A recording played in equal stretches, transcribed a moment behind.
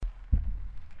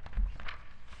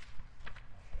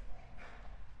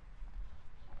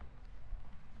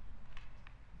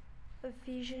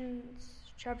Ephesians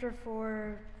chapter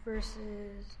 4,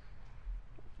 verses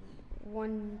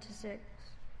 1 to 6.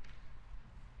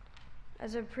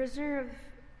 As a prisoner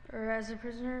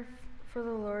for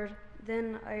the Lord,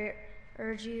 then I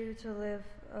urge you to live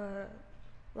a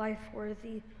life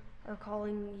worthy of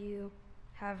calling you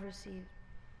have received.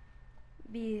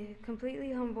 Be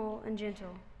completely humble and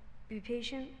gentle. Be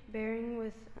patient, bearing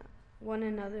with one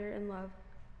another in love.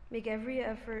 Make every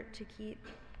effort to keep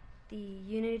the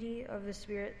unity of the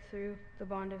Spirit through the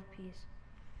bond of peace.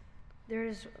 There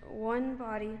is one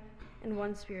body and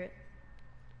one Spirit.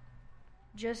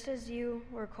 Just as you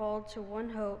were called to one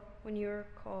hope when you were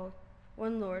called,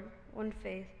 one Lord, one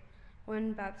faith,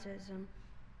 one baptism,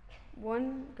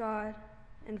 one God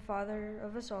and Father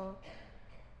of us all,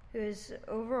 who is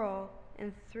over all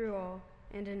and through all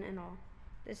and in all.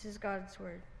 This is God's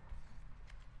word.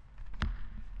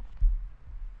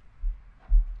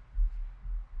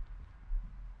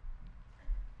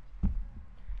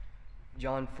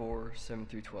 John 4, 7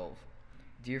 through 12.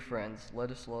 Dear friends,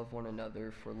 let us love one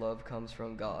another, for love comes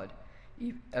from God.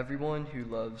 Everyone who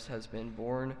loves has been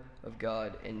born of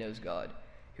God and knows God.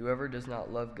 Whoever does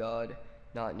not love God,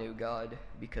 not know God,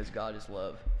 because God is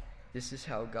love. This is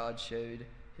how God showed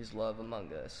his love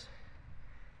among us.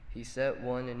 He sent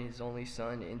one and his only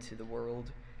Son into the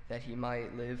world, that he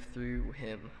might live through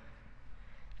him.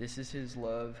 This is his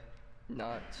love,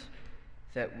 not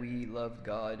that we loved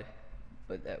God,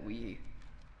 but that we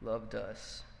loved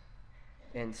us,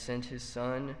 and sent his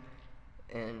Son,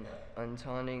 an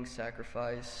atoning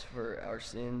sacrifice for our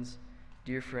sins.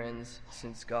 Dear friends,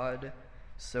 since God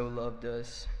so loved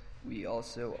us, we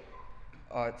also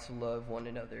ought to love one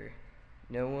another.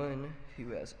 No one who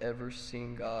has ever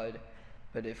seen God,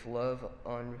 but if love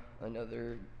on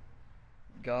another,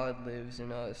 God lives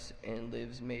in us and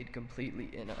lives made completely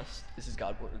in us. This is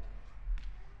God's word.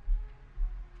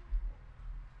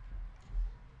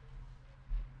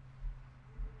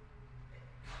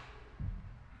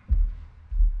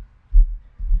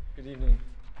 Good evening.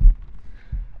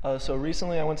 So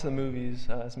recently I went to the movies,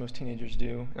 as most teenagers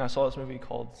do, and I saw this movie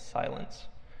called Silence.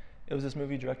 It was this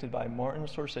movie directed by Martin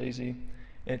Scorsese,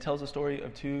 and it tells the story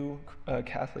of two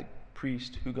Catholic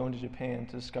priests who go into Japan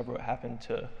to discover what happened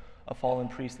to a fallen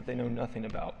priest that they know nothing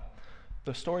about.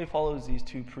 The story follows these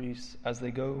two priests as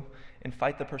they go and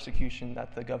fight the persecution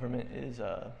that the government is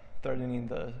threatening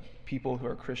the people who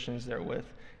are Christians there with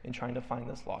in trying to find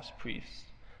this lost priest.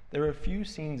 There were a few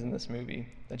scenes in this movie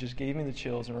that just gave me the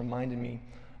chills and reminded me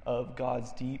of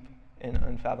God's deep and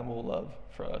unfathomable love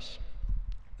for us.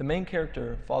 The main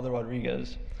character, Father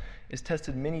Rodriguez, is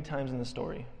tested many times in the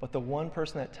story, but the one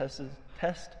person that tests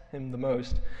him the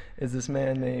most is this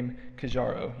man named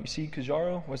Kajaro. You see,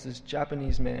 Kajaro was this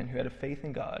Japanese man who had a faith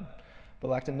in God, but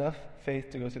lacked enough faith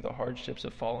to go through the hardships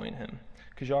of following him.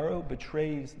 Kajaro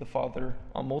betrays the Father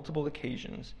on multiple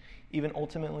occasions, even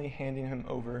ultimately handing him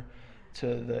over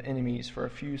to the enemies for a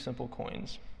few simple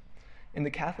coins. In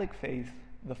the Catholic faith,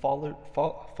 the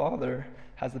Father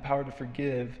has the power to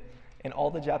forgive, and all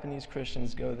the Japanese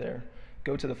Christians go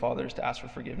to the fathers to ask for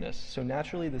forgiveness. So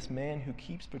naturally, this man who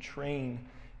keeps betraying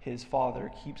his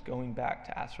father keeps going back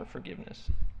to ask for forgiveness.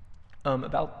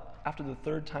 After the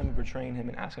third time of betraying him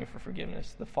and asking for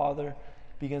forgiveness, the father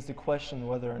begins to question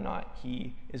whether or not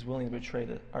he is willing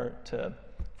to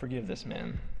forgive this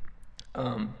man.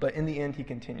 But in the end, he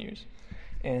continues.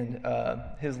 And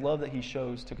his love that he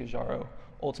shows to Kajaro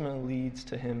ultimately leads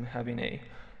to him having a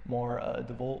more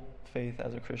devout faith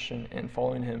as a Christian and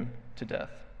following him to death.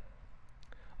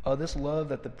 This love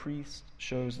that the priest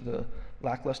shows the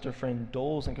lackluster friend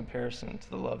dulls in comparison to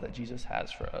the love that Jesus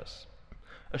has for us.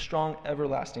 A strong,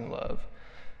 everlasting love,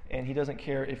 and he doesn't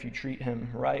care if you treat him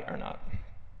right or not.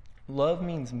 Love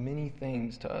means many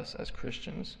things to us as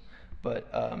Christians, but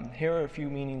here are a few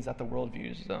meanings that the world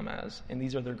views them as, and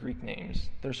these are their Greek names.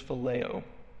 There's phileo,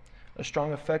 a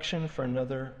strong affection for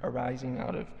another arising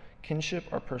out of kinship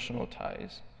or personal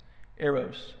ties.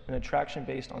 Eros, an attraction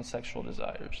based on sexual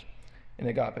desires. And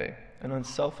agape, an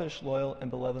unselfish, loyal,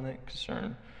 and benevolent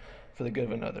concern for the good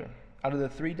of another. Out of the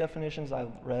three definitions I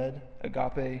read,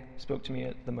 agape spoke to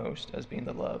me the most as being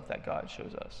the love that God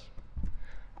shows us.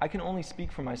 I can only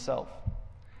speak for myself,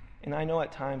 and I know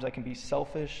at times I can be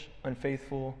selfish,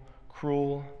 unfaithful,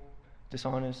 cruel,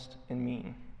 dishonest, and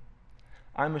mean.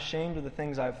 I'm ashamed of the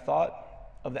things I've thought,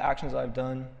 of the actions I've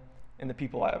done, and the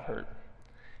people I have hurt.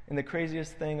 And the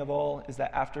craziest thing of all is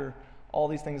that after all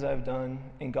these things I've done,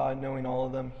 and God knowing all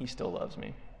of them, he still loves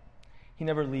me. He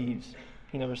never leaves.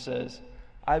 He never says,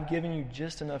 I've given you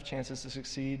just enough chances to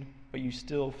succeed, but you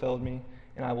still failed me,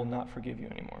 and I will not forgive you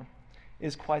anymore. It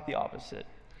is quite the opposite.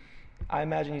 I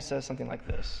imagine he says something like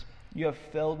this. You have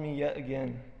failed me yet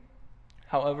again.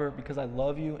 However, because I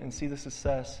love you and see the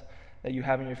success that you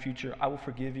have in your future, I will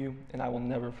forgive you and I will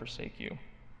never forsake you.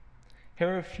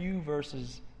 Here are a few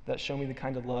verses that show me the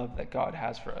kind of love that God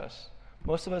has for us.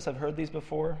 Most of us have heard these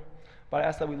before, but I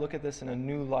ask that we look at this in a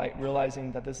new light,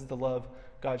 realizing that this is the love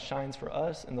God shines for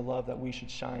us and the love that we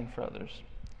should shine for others.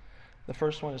 The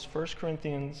first one is 1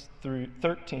 Corinthians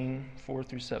 13,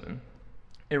 4-7.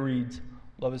 It reads,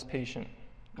 "Love is patient,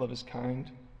 love is kind,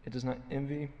 it does not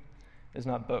envy, it does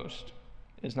not boast,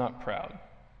 it is not proud,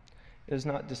 it does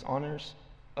not dishonors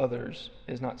others,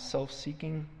 it is not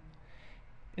self-seeking,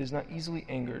 it is not easily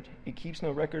angered, it keeps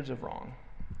no records of wrong.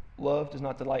 Love does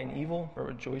not delight in evil, but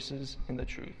rejoices in the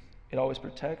truth. It always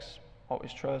protects,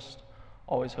 always trusts,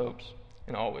 always hopes,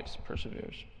 and always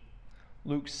perseveres."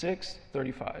 Luke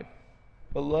 6:35.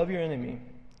 "But love your enemy,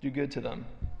 do good to them,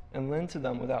 and lend to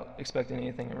them without expecting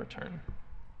anything in return.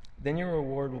 Then your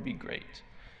reward will be great,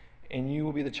 and you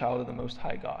will be the child of the Most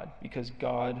High God, because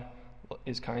God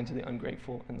is kind to the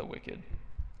ungrateful and the wicked."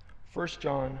 1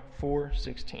 John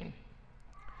 4:16.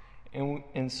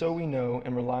 And so we know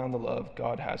and rely on the love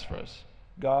God has for us.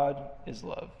 God is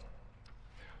love.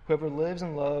 Whoever lives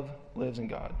in love lives in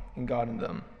God, and God in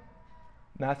them.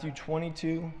 Matthew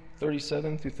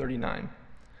 22:37-39.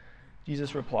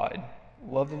 Jesus replied,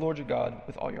 "Love the Lord your God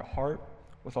with all your heart,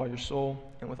 with all your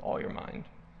soul, and with all your mind.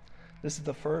 This is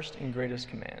the first and greatest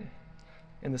command.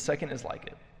 And the second is like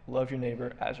it. Love your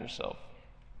neighbor as yourself."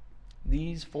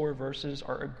 These 4 verses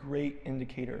are a great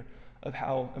indicator of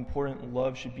how important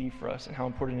love should be for us and how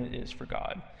important it is for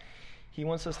God. He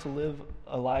wants us to live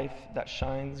a life that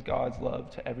shines God's love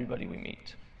to everybody we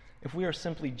meet. If we are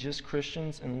simply just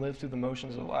Christians and live through the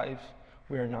motions of life,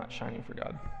 we are not shining for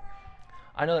God.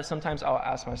 I know that sometimes I'll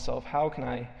ask myself, how can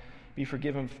I be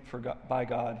forgiven by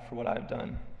God for what I've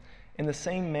done? In the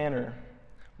same manner,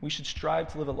 we should strive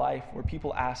to live a life where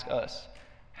people ask us,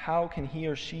 how can he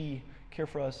or she care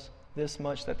for us this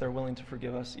much that they're willing to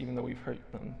forgive us even though we've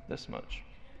hurt them this much?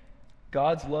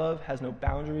 God's love has no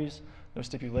boundaries, no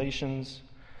stipulations,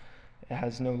 it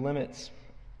has no limits.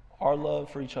 Our love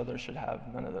for each other should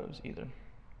have none of those either.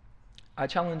 I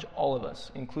challenge all of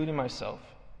us, including myself,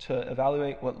 to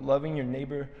evaluate what loving your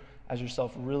neighbor as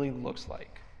yourself really looks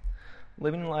like.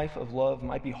 Living a life of love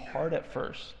might be hard at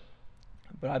first,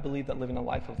 but I believe that living a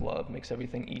life of love makes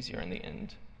everything easier in the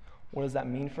end. What does that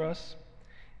mean for us?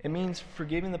 It means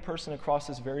forgiving the person across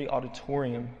this very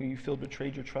auditorium who you feel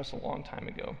betrayed your trust a long time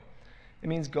ago. It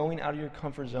means going out of your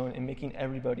comfort zone and making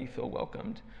everybody feel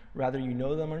welcomed, whether you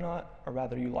know them or not, or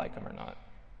whether you like them or not.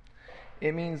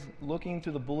 It means looking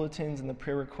through the bulletins and the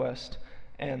prayer request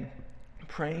and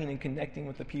praying and connecting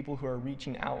with the people who are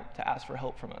reaching out to ask for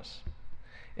help from us.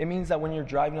 It means that when you're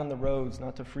driving on the roads,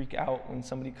 not to freak out when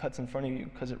somebody cuts in front of you,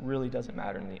 because it really doesn't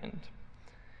matter in the end.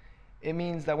 It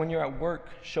means that when you're at work,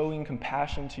 showing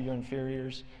compassion to your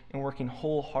inferiors and working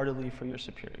wholeheartedly for your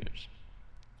superiors.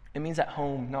 It means at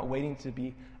home, not waiting to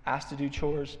be asked to do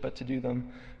chores, but to do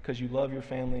them because you love your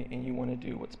family and you want to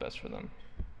do what's best for them.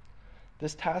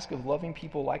 This task of loving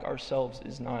people like ourselves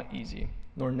is not easy,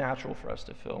 nor natural for us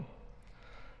to fill.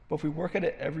 But if we work at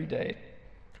it every day,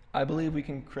 I believe we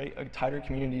can create a tighter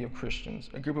community of Christians,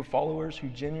 a group of followers who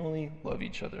genuinely love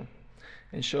each other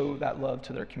and show that love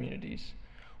to their communities.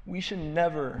 We should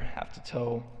never have to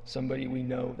tell somebody we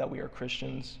know that we are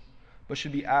Christians, but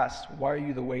should be asked, why are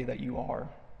you the way that you are?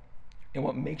 And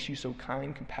what makes you so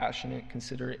kind, compassionate,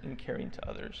 considerate, and caring to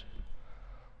others?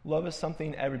 Love is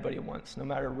something everybody wants, no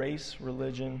matter race,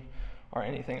 religion, or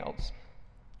anything else.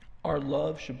 Our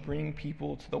love should bring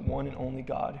people to the one and only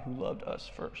God who loved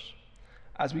us first.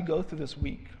 As we go through this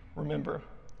week, remember,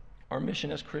 our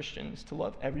mission as Christians to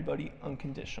love everybody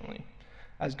unconditionally,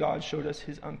 as God showed us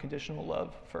his unconditional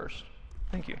love first.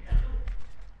 Thank you.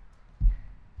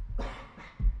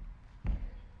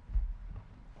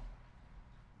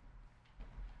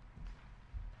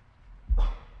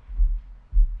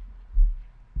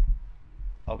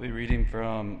 I'll be reading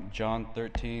from John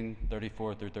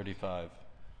 13:34-35.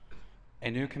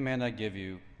 A new command I give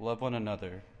you, love one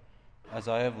another. As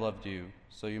I have loved you,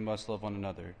 so you must love one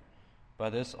another. By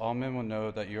this all men will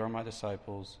know that you are my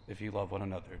disciples, if you love one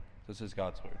another. This is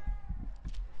God's word.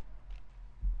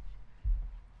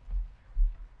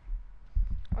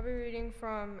 I'll be reading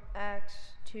from Acts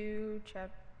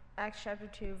chapter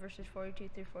 2, verses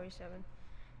 42-47.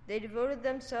 They devoted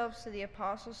themselves to the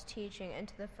apostles' teaching and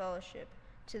to the fellowship,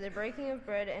 to the breaking of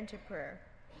bread and to prayer.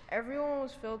 Everyone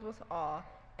was filled with awe,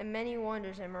 and many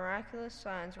wonders and miraculous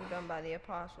signs were done by the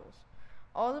apostles.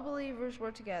 All the believers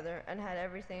were together and had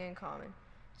everything in common.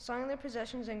 Selling their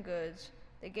possessions and goods,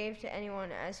 they gave to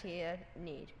anyone as he had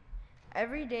need.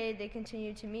 Every day they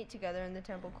continued to meet together in the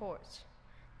temple courts.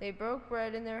 They broke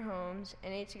bread in their homes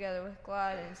and ate together with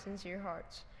glad and sincere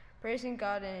hearts, praising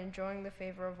God and enjoying the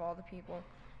favor of all the people.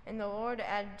 And the Lord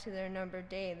added to their number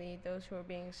daily those who were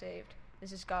being saved.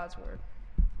 This is God's word.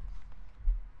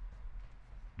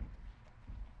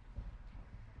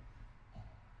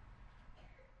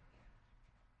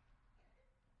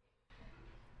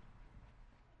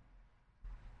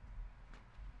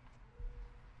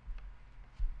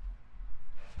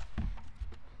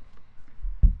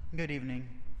 Good evening.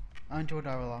 I'm Joe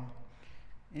Darwala.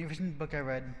 In a recent book I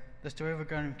read, the story of a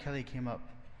girl named Kelly came up.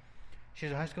 She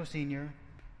was a high school senior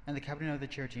and the captain of the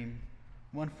cheer team.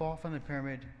 One fall from the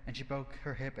pyramid and she broke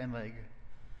her hip and leg.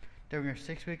 During her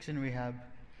 6 weeks in rehab,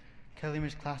 Kelly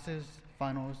missed classes,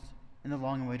 finals, and the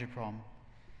long-awaited prom.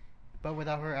 But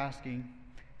without her asking,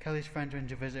 Kelly's friends went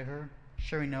to visit her,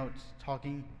 sharing notes,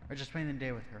 talking, or just spending the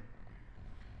day with her.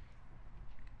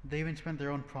 They even spent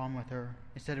their own prom with her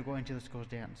instead of going to the school's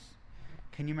dance.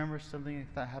 Can you remember something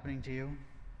like that happening to you?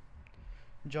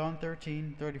 John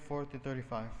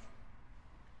 13:34-35.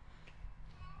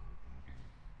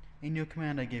 A new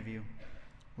command I give you.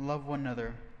 Love one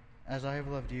another. As I have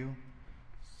loved you,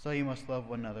 so you must love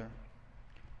one another.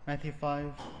 Matthew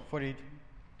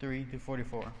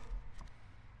 5:43-44.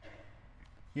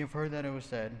 You have heard that it was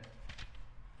said,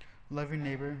 love your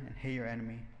neighbor and hate your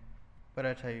enemy. But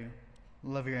I tell you,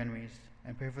 love your enemies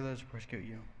and pray for those who persecute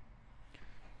you.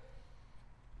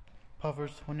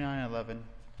 Proverbs 29:11.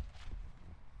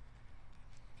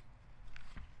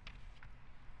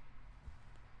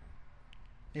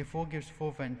 A fool gives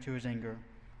full vent to his anger,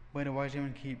 but a wise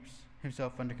man keeps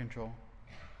himself under control.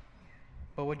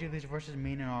 But what do these verses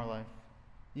mean in our life?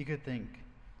 You could think,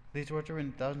 these words were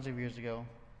written thousands of years ago.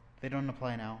 They don't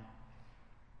apply now.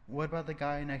 What about the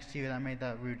guy next to you that made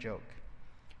that rude joke?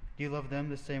 Do you love them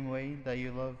the same way that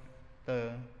you love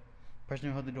the person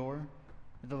who held the door,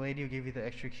 or the lady who gave you the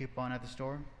extra coupon at the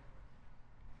store?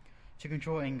 To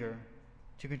control anger,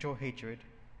 to control hatred,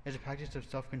 is a practice of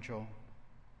self-control.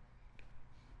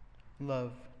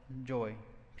 Love, joy,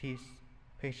 peace,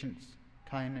 patience,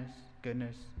 kindness,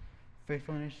 goodness,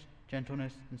 faithfulness,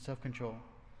 gentleness, and self-control.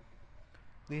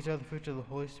 These are the fruits of the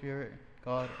Holy Spirit,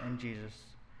 God, and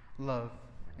Jesus. Love,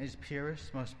 in its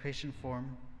purest, most patient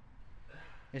form,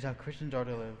 is how Christians are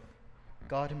to live.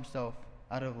 God himself,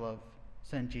 out of love,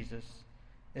 sent Jesus.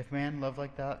 If man loved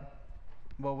like that,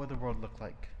 what would the world look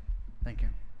like? Thank you.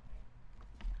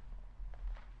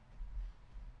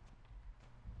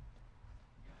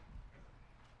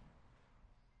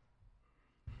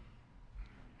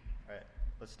 All right,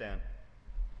 let's stand.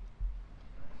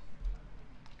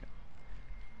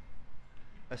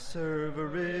 I serve a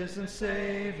risen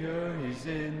Savior, he's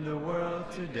in the world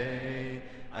today.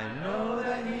 I know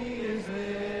that he is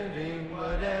living,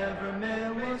 whatever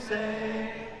man will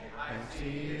say. I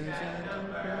see his gentle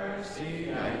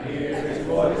mercy, I hear his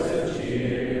voice of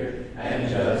cheer, and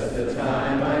just the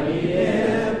time I need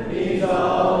him, he's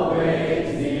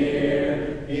always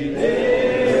near. He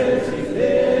lives,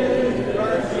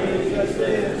 Christ Jesus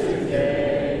lives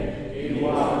today. He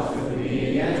walks with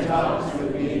me and talks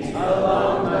with me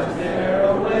along my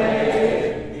narrow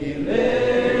way. He lives,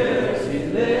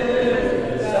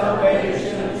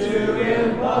 salvation to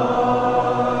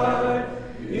impart.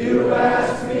 You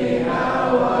ask me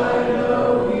how I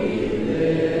know he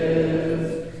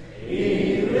lives.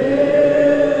 He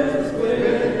lives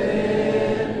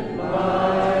within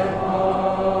my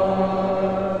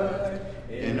heart.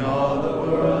 In all the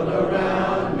world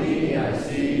around me, I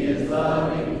see his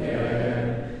loving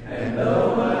care. And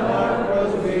though my heart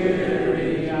grows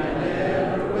weary, I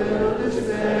never will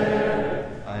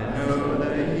despair. I know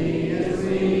that he is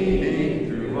leading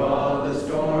through all the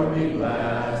stormy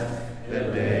blast. The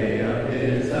day of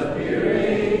his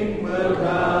appearing will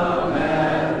come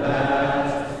at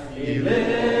last. He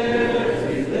lives,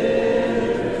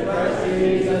 Christ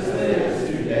Jesus lives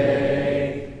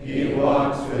today. He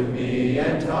walks with me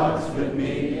and talks with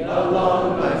me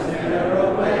along life's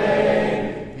narrow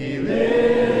way. He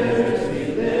lives,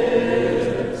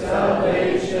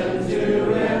 salvation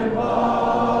to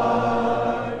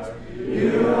impart.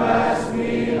 You ask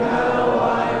me how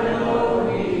I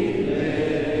know he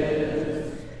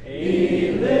lives.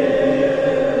 He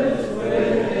lives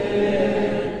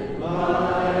within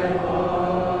my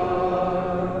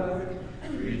heart.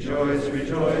 Rejoice,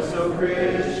 rejoice, O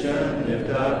Christian, lift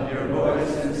up your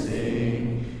voice and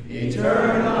sing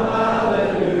eternal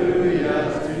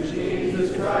hallelujahs to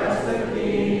Jesus Christ the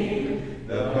King,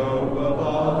 the hope of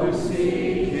all who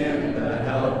seek him, the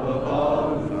help of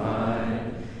all who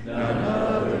find. None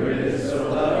other is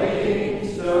so loving,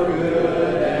 so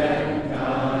good and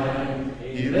kind.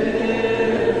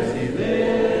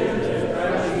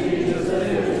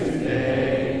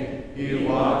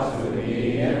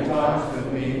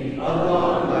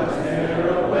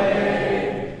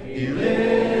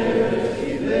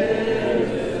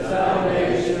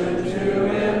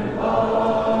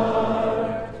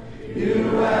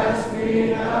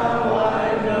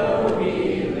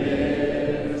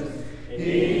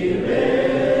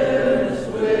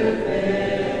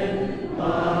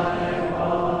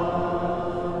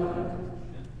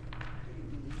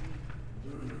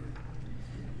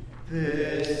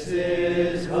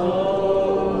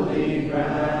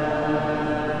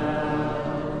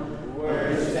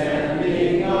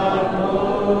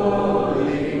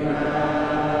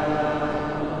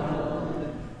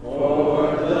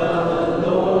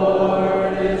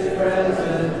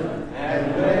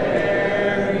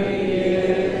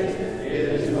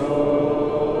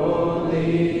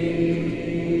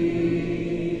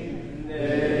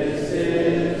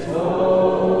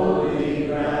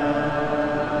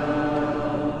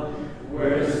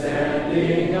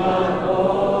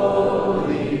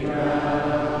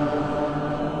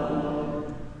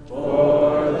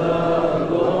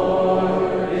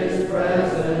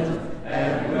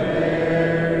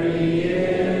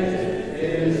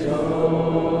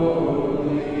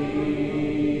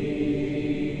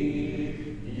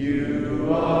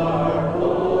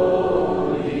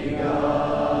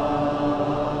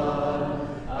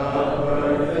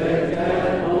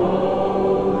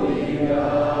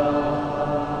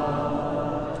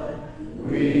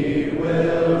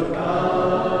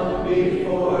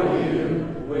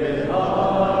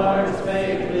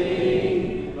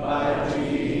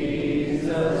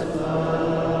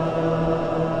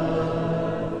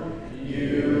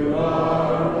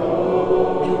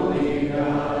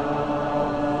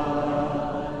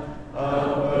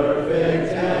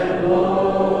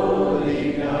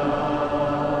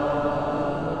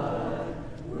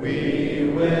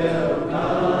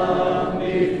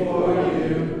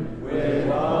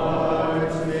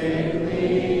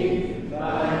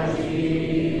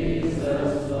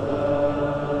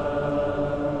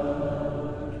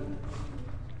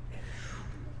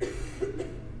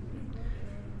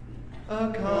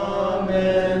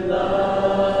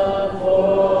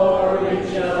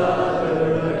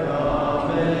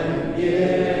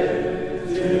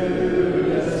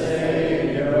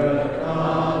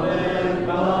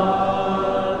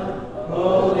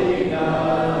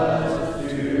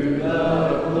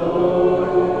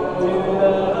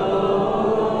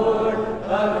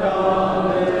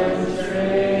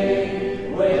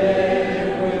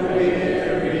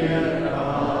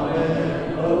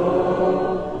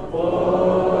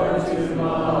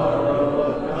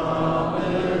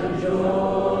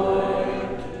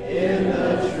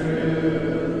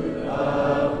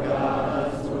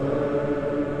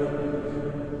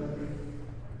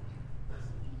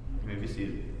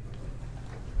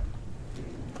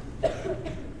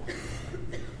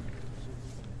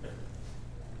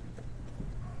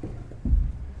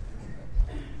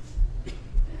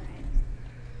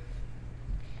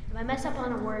 If I mess up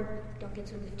on a word, don't get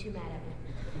too mad at me.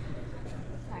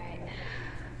 All right.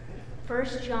 1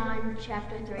 John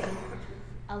chapter 3,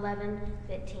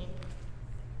 11-15.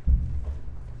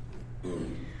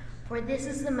 For this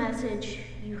is the message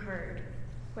you heard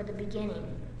for the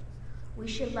beginning. We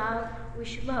should love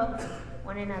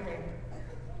one another.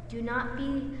 Do not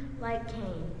be like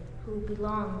Cain, who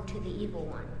belonged to the evil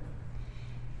one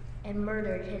and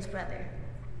murdered his brother.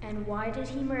 And why did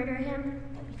he murder him?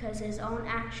 Because his own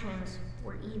actions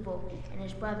were evil and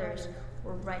his brothers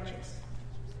were righteous.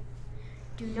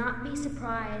 Do not be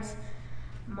surprised,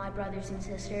 my brothers and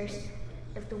sisters,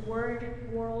 if the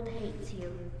world hates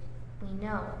you. We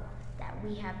know that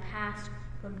we have passed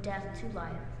from death to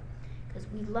life because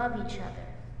we love each other.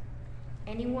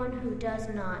 Anyone who does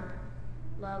not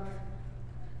love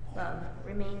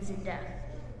remains in death.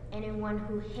 Anyone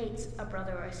who hates a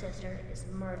brother or sister is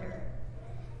a murderer.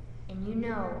 And you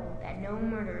know that no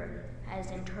murderer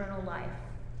has eternal life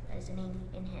as in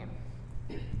him.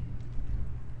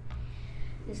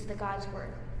 This is the God's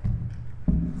word.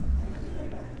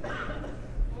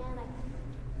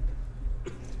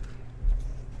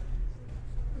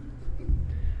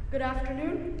 Good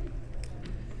afternoon.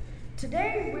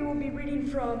 Today we will be reading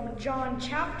from John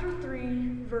chapter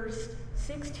 3, verse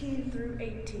 16 through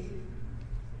 18.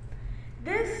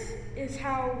 This is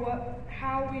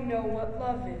how we know what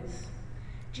love is.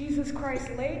 Jesus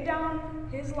Christ laid down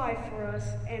his life for us,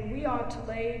 and we ought to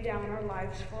lay down our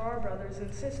lives for our brothers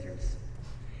and sisters.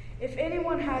 If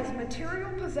anyone has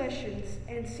material possessions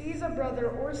and sees a brother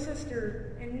or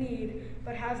sister in need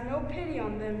but has no pity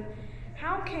on them,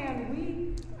 how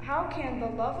can the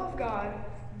love of God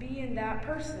be in that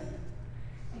person?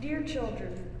 Dear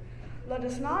children, let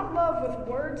us not love with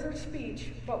words or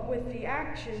speech, but with the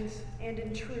actions and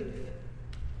in truth.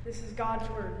 This is God's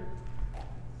word.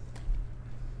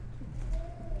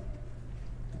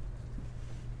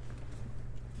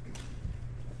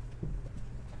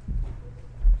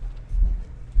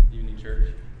 Evening, church.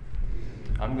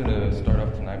 I'm going to start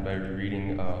off tonight by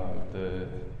rereading the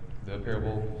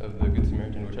parable of the Good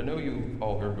Samaritan, which I know you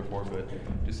all heard before, but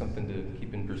just something to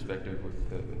keep in perspective with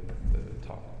the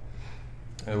talk.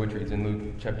 Which reads in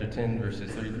Luke chapter 10,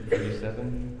 verses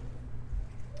 37.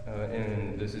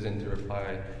 And this is in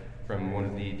reply from one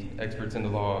of the experts in the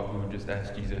law who just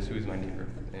asked Jesus, "Who is my neighbor?"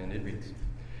 And it reads,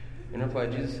 in reply,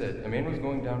 Jesus said, "A man was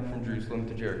going down from Jerusalem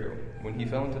to Jericho. When he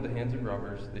fell into the hands of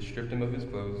robbers, they stripped him of his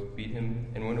clothes, beat him,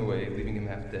 and went away, leaving him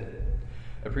half dead.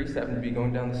 A priest happened to be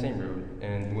going down the same road,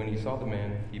 and when he saw the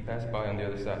man, he passed by on the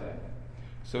other side.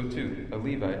 So too, a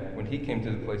Levite, when he came to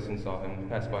the place and saw him,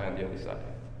 passed by on the other side.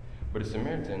 But a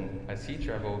Samaritan, as he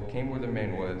traveled, came where the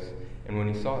man was, and when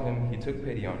he saw him, he took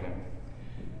pity on him.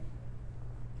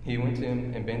 He went to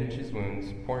him and bandaged his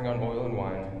wounds, pouring on oil and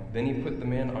wine. Then he put the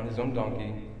man on his own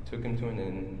donkey, took him to an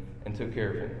inn, and took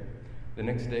care of him. The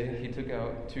next day he took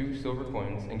out 2 silver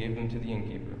coins and gave them to the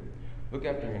innkeeper. Look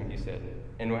after him, he said,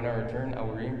 and when I return, I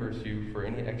will reimburse you for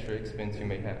any extra expense you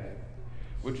may have.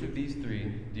 Which of these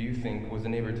three do you think was a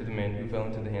neighbor to the man who fell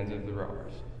into the hands of the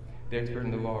robbers? The expert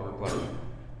in the law replied,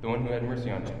 the one who had mercy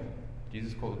on him.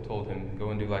 Jesus told him,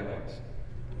 go and do likewise.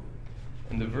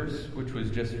 In the verse which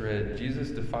was just read, Jesus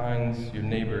defines your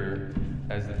neighbor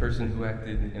as the person who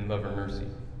acted in love or mercy.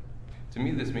 To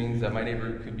me, this means that my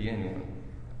neighbor could be anyone.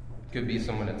 It could be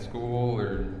someone at school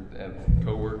or a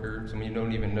coworker, someone you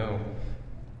don't even know.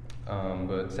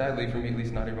 But sadly, for me at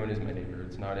least, not everyone is my neighbor.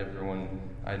 It's not everyone.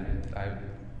 I have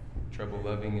trouble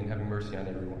loving and having mercy on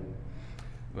everyone.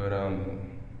 But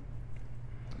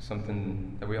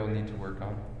something that we all need to work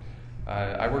on.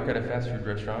 I work at a fast food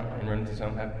restaurant and run into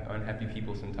some unhappy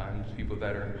people sometimes, people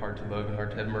that are hard to love and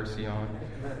hard to have mercy on.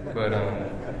 But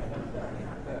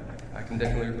I can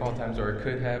definitely recall times where I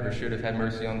could have or should have had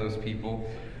mercy on those people.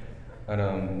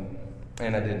 And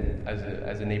I didn't.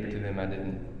 As a neighbor to them, I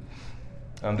didn't.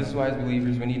 This is why as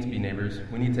believers we need to be neighbors.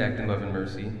 We need to act in love and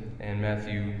mercy. And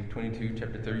Matthew 22,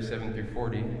 chapter 37 through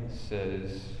 40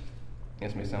 says,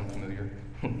 this may sound familiar.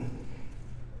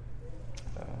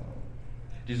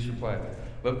 Jesus replied,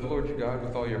 love the Lord your God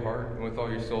with all your heart, and with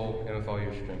all your soul, and with all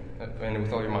your strength, and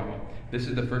with all your mind. This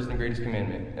is the first and greatest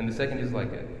commandment, and the second is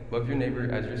like it. Love your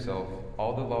neighbor as yourself.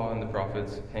 All the law and the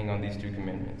prophets hang on these two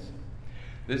commandments.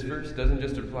 This verse doesn't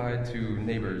just apply to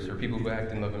neighbors or people who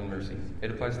act in love and mercy.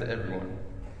 It applies to everyone.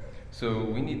 So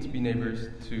we need to be neighbors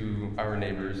to our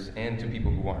neighbors and to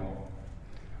people who aren't.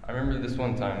 I remember this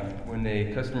one time when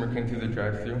a customer came through the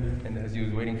drive-thru, and as he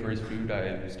was waiting for his food,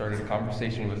 I started a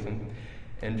conversation with him.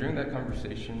 And during that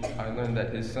conversation, I learned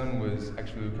that his son was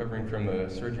actually recovering from a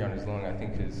surgery on his lung. I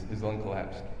think his lung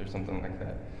collapsed or something like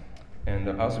that. And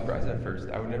I was surprised at first.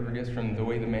 I would never guess from the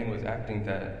way the man was acting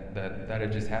that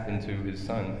had just happened to his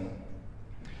son.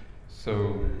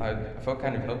 So I felt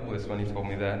kind of helpless when he told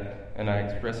me that, and I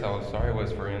expressed how sorry I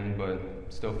was for him, but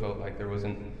still felt like there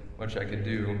wasn't much I could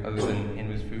do other than hand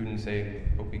him his food and say,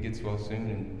 hope he gets well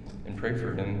soon, and pray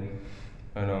for him.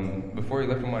 And before he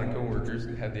left, one of my coworkers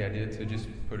had the idea to just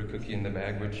put a cookie in the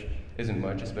bag, which isn't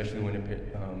much, especially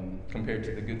when compared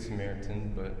to the Good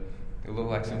Samaritan, but a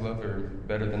little acts of love are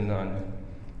better than none.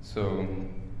 So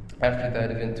after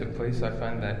that event took place, I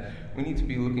find that we need to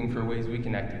be looking for ways we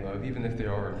can act in love, even if they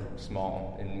are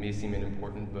small and may seem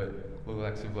unimportant, but little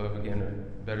acts of love, again, are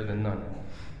better than none.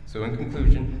 So in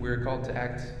conclusion, we are called to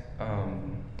act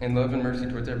in love and mercy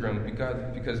towards everyone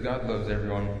because God loves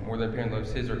everyone more than a parent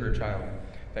loves his or her child.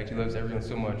 In fact, he loves everyone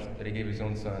so much that he gave his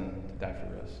own son to die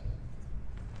for us.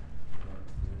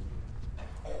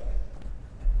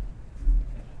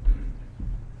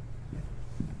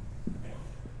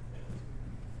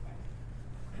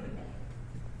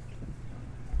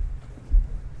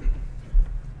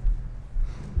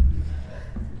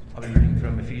 I'll be reading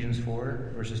from Ephesians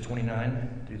 4, verses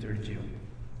 29 through 32. Do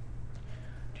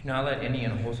not let any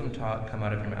unwholesome talk come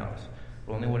out of your mouths,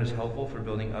 but only what is helpful for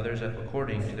building others up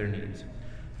according to their needs.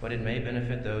 But it may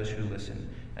benefit those who listen,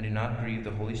 and do not grieve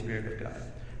the Holy Spirit of God,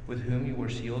 with whom you were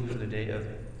sealed for the day of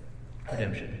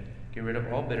redemption. Get rid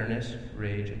of all bitterness,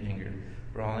 rage, and anger,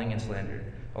 brawling and slander,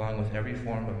 along with every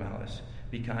form of malice.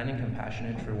 Be kind and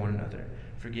compassionate for one another.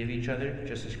 Forgive each other,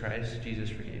 just as Christ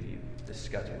Jesus forgave you. This is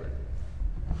God's word.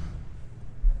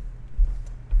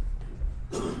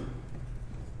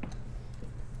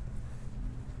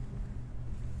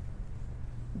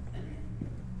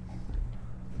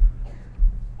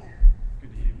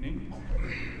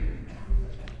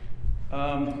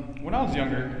 When I was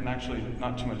younger, and actually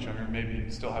not too much younger, maybe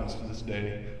it still happens to this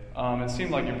day, it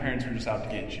seemed like your parents were just out to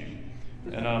get you.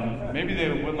 And maybe they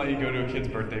wouldn't let you go to a kid's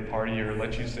birthday party or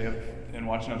let you stay up and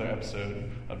watch another episode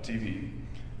of TV.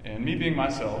 And me being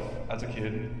myself as a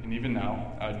kid, and even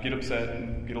now, I'd get upset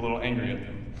and get a little angry at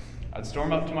them. I'd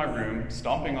storm up to my room,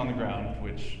 stomping on the ground,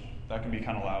 which that can be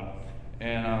kind of loud,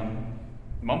 and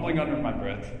mumbling under my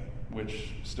breath,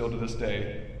 which still to this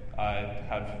day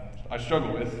I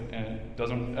struggle with, and it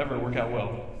doesn't ever work out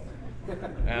well.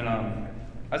 And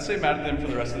I'd stay mad at them for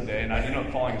the rest of the day, and I'd end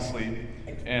up falling asleep,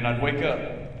 and I'd wake up,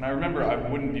 and I remember I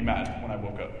wouldn't be mad when I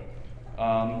woke up.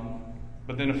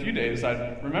 But then a few days,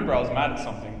 I'd remember I was mad at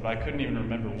something, but I couldn't even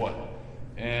remember what.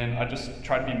 And I just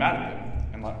tried to be mad at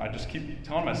them, and I just keep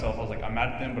telling myself, I was like, I'm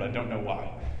mad at them, but I don't know why.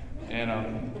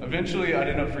 And eventually, I'd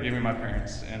end up forgiving my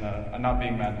parents and not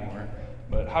being mad anymore.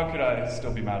 But how could I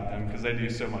still be mad at them? Because they do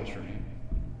so much for me.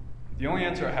 The only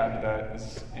answer I have to that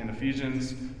is in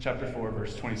Ephesians chapter 4,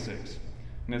 verse 26.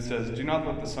 And it says, do not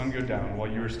let the sun go down while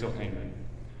you are still angry.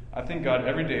 I thank God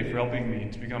every day for helping me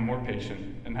to become more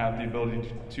patient and have the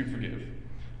ability to forgive.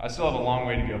 I still have a long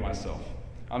way to go myself.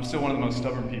 I'm still one of the most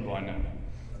stubborn people I know.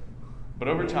 But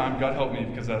over time, God helped me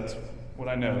because that's what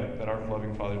I know that our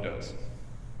loving Father does.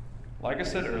 Like I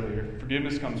said earlier,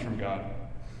 forgiveness comes from God.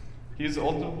 He is the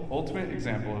ultimate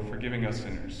example of forgiving us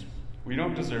sinners. We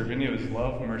don't deserve any of his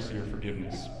love, mercy, or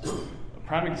forgiveness. A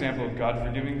prime example of God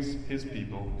forgiving his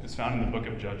people is found in the book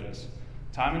of Judges.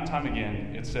 Time and time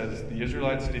again, it says the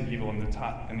Israelites did evil in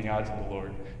the eyes of the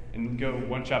Lord. And go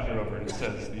one chapter over, and it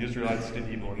says the Israelites did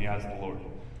evil in the eyes of the Lord.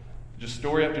 Just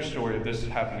story after story of this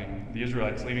happening, the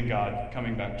Israelites leaving God,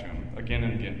 coming back to him again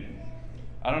and again.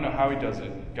 I don't know how he does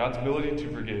it. God's ability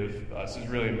to forgive us is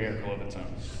really a miracle of its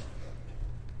own.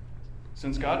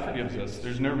 Since God forgives us,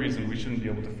 there's no reason we shouldn't be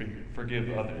able to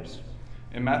forgive others.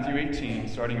 In Matthew 18,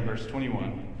 starting in verse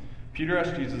 21, Peter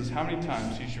asked Jesus how many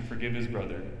times he should forgive his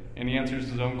brother, and he answers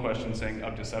his own question saying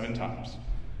up to 7 times.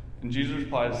 And Jesus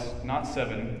replies, not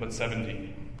 7, but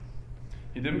 70.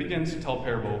 He then begins to tell a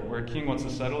parable where a king wants to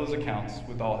settle his accounts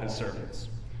with all his servants.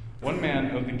 One man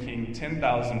owed the king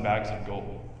 10,000 bags of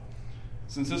gold.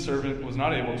 Since this servant was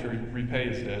not able to repay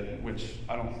his debt, which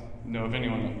I don't know if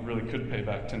anyone really could pay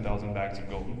back 10,000 bags of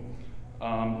gold,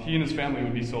 he and his family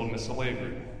would be sold into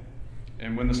slavery.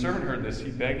 And when the servant heard this,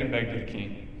 he begged and begged of the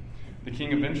king. The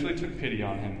king eventually took pity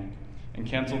on him and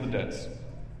canceled the debts.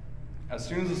 As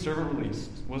soon as the servant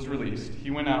was released,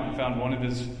 he went out and found one of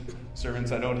his servants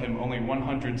that owed him only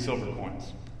 100 silver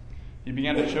coins. He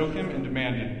began to choke him and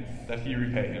demanded that he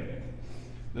repay him.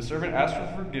 The servant asked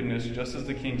for forgiveness just as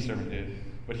the king's servant did,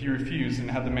 but he refused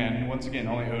and had the man, who once again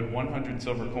only owed 100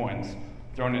 silver coins,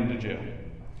 thrown into jail.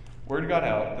 Word got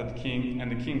out that the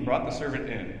king brought the servant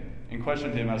in and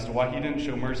questioned him as to why he didn't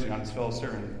show mercy on his fellow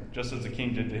servant, just as the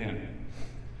king did to him.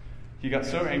 He got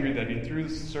so angry that he threw the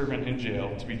servant in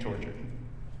jail to be tortured.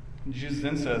 Jesus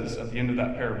then says at the end of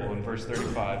that parable in verse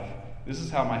 35, "This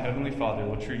is how my heavenly Father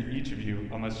will treat each of you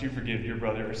unless you forgive your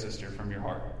brother or sister from your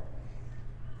heart."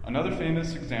 Another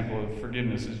famous example of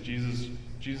forgiveness is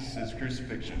Jesus'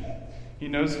 crucifixion. He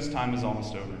knows his time is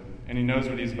almost over, and he knows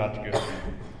what he's about to go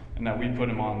through, and that we put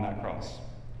him on that cross.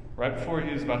 Right before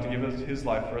he is about to give us his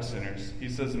life for us sinners, he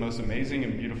says the most amazing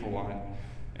and beautiful line.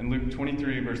 In Luke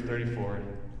 23, verse 34,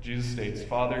 Jesus states,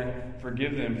 "Father,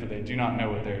 forgive them, for they do not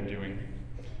know what they are doing."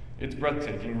 It's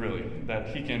breathtaking, really, that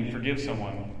he can forgive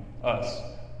someone, us,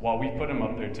 while we put him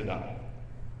up there to die.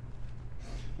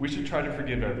 We should try to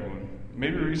forgive everyone.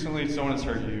 Maybe recently someone has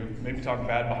hurt you, maybe talked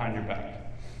bad behind your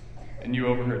back, and you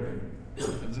overheard them.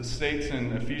 As it states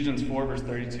in Ephesians 4, verse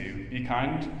 32, "Be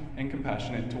kind and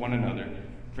compassionate to one another,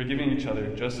 forgiving each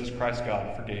other just as Christ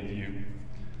God forgave you."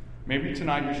 Maybe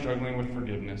tonight you're struggling with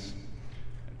forgiveness.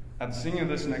 At the singing of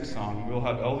this next song, we'll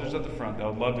have elders at the front that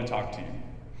would love to talk to you.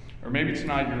 Or maybe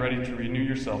tonight you're ready to renew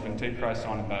yourself and take Christ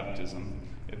on in baptism.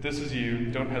 If this is you,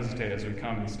 don't hesitate as we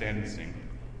come and stand and sing.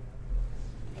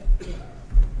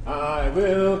 I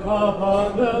will call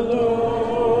upon the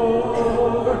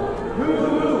Lord,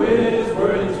 who